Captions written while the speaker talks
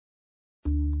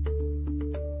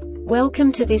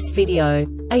Welcome to this video.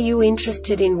 Are you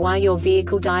interested in why your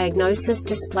vehicle diagnosis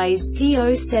displays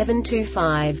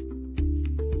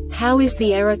P0725? How is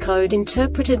the error code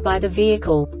interpreted by the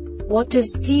vehicle? What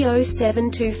does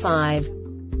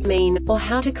P0725 mean, or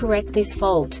how to correct this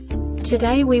fault?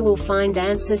 Today we will find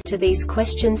answers to these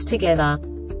questions together.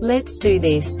 Let's do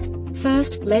this.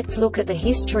 First, let's look at the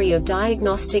history of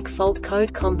diagnostic fault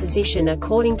code composition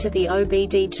according to the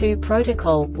OBD2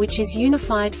 protocol, which is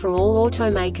unified for all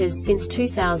automakers since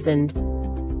 2000.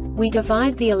 We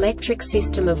divide the electric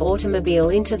system of automobile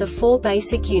into the four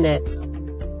basic units: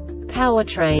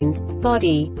 powertrain,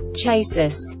 body,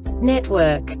 chassis,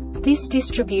 network. This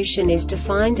distribution is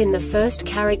defined in the first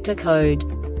character code.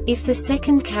 If the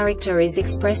second character is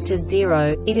expressed as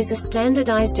 0, it is a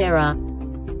standardized error.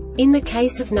 In the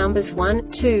case of numbers 1,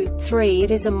 2, 3,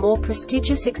 it is a more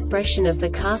prestigious expression of the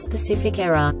car-specific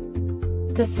error.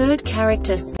 The third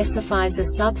character specifies a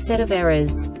subset of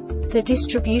errors. The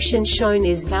distribution shown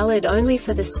is valid only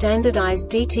for the standardized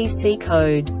DTC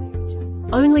code.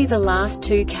 Only the last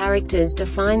two characters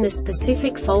define the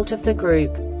specific fault of the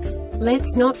group.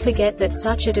 Let's not forget that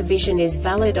such a division is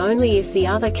valid only if the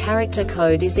other character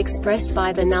code is expressed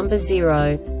by the number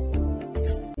 0.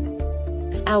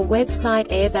 Our website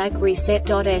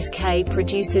airbagreset.sk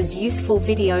produces useful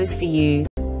videos for you.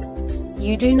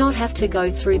 You do not have to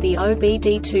go through the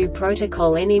OBD2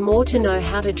 protocol anymore to know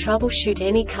how to troubleshoot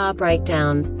any car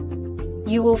breakdown.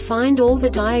 You will find all the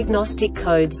diagnostic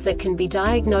codes that can be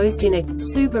diagnosed in a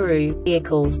Subaru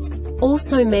vehicles.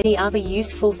 Also many other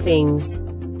useful things.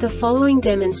 The following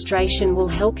demonstration will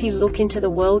help you look into the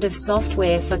world of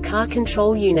software for car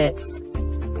control units.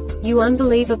 You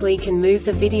unbelievably can move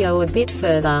the video a bit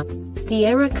further. The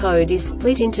error code is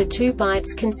split into 2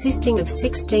 bytes consisting of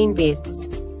 16 bits.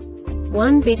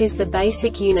 1 bit is the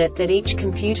basic unit that each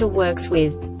computer works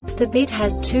with. The bit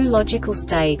has 2 logical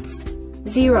states: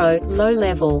 0, low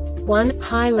level, 1,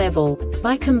 high level.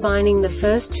 By combining the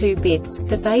first 2 bits,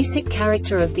 the basic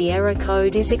character of the error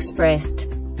code is expressed.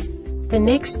 The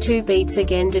next 2 beats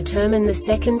again determine the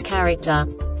second character.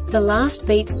 The last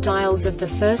beat styles of the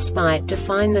first byte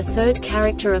define the third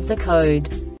character of the code.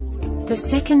 The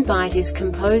second byte is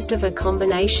composed of a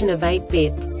combination of 8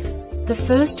 bits. The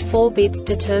first 4 bits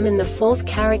determine the fourth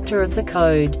character of the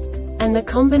code. And the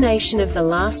combination of the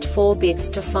last 4 bits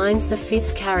defines the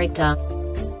fifth character.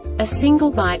 A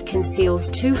single byte conceals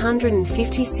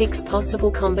 256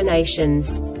 possible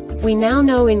combinations. We now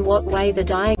know in what way the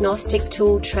diagnostic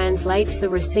tool translates the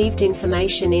received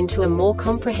information into a more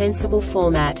comprehensible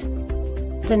format.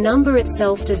 The number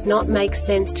itself does not make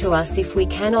sense to us if we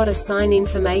cannot assign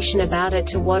information about it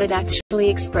to what it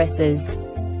actually expresses.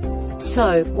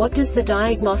 So, what does the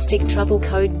Diagnostic Trouble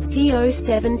Code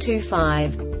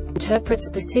P0725 interpret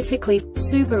specifically for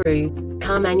Subaru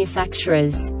car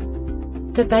manufacturers?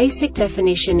 The basic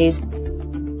definition is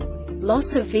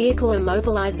loss of vehicle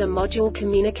Immobilizer module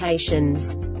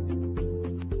communications.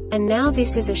 And now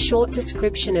this is a short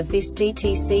description of this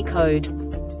DTC code.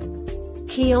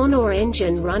 Key on or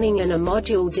engine running and a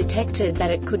module detected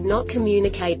that it could not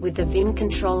communicate with the VIN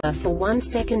controller for 1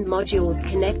 second. Modules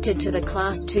connected to the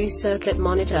Class 2 circuit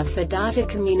monitor for data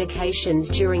communications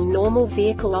during normal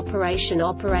vehicle operation.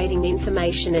 Operating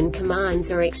information and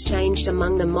commands are exchanged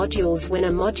among the modules. When a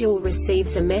module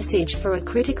receives a message for a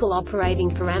critical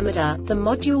operating parameter, the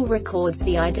module records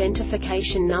the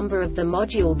identification number of the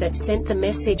module that sent the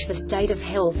message for state of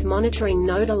health monitoring.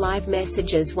 Node alive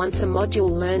messages. Once a module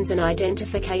learns an identification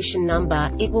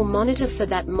number, it will monitor for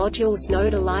that module's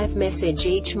node alive message.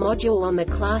 Each module on the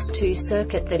Class 2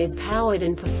 circuit that is powered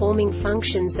and performing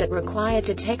functions that require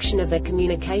detection of a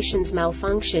communications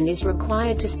malfunction is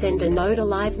required to send a node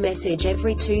alive message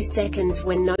every 2 seconds.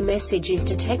 When no message is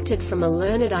detected from a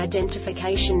learned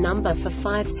identification number for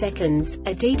 5 seconds,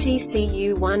 a DTC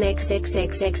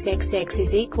U1xxx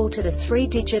is equal to the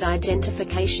 3-digit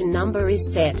identification number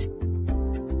is set.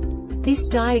 This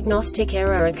diagnostic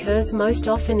error occurs most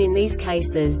often in these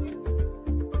cases.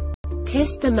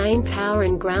 Test the main power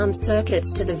and ground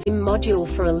circuits to the VIM module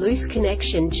for a loose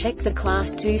connection. Check the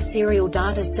Class 2 serial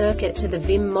data circuit to the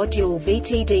VIM module.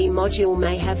 VTD module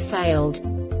may have failed.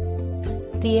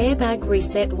 The Airbag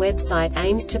Reset website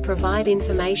aims to provide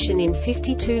information in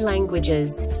 52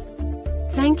 languages.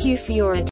 Thank you for your attention.